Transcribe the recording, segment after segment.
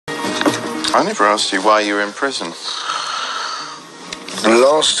I never asked you why you were in prison. The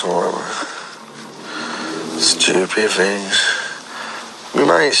last time, stupid things. My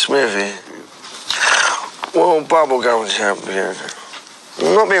mate Smithy, world bubblegum champion.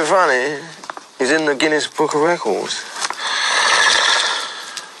 Not being funny, he's in the Guinness Book of Records.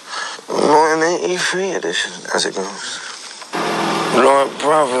 1983 edition, as it goes. Like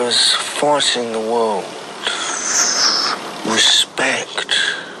brothers fighting the world. Respect,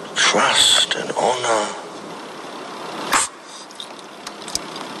 trust and honour.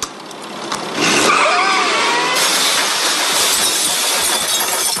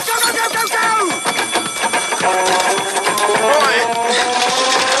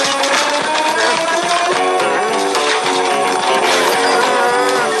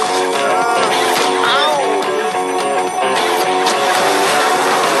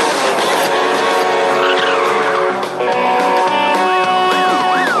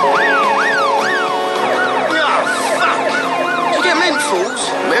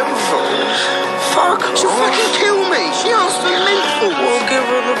 Fuck, she'll fucking kill me. She asked for menthols. We'll give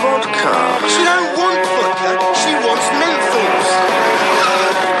her the vodka. She don't want vodka, she wants menthols.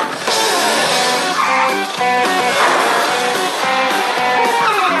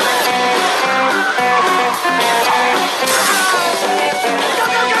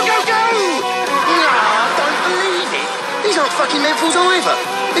 Go! Nah, I don't believe it. These aren't fucking menthols either.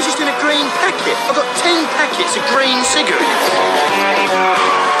 They're just in a green packet. I've got 10 packets of green cigarettes.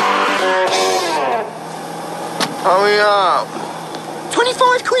 Hurry up.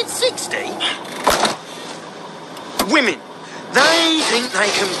 25 quid 60? Women, they think they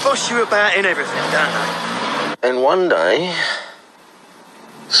can boss you about in everything, don't they? And one day,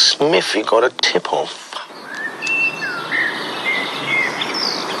 Smithy got a tip-off.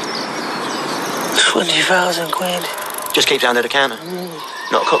 20,000 quid. Just keeps under the counter.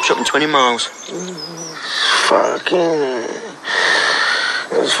 Not a cop shop in 20 miles. Fucking...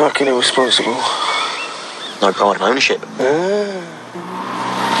 It was fucking irresponsible. No pride of ownership.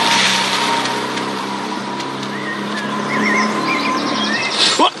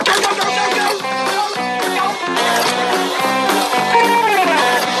 What? Go!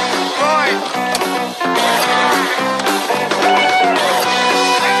 Right.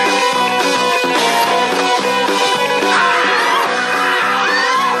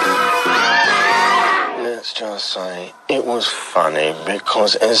 Let's just say it was funny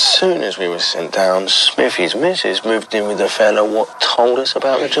because as soon as we were sent down, Smithy's missus moved in with the fella what told us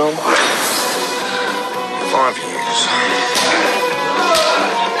about the job. 5 years.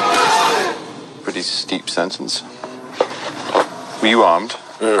 Pretty steep sentence. Were you armed?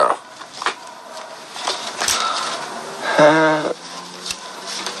 No.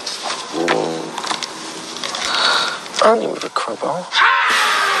 Only with a crowbar.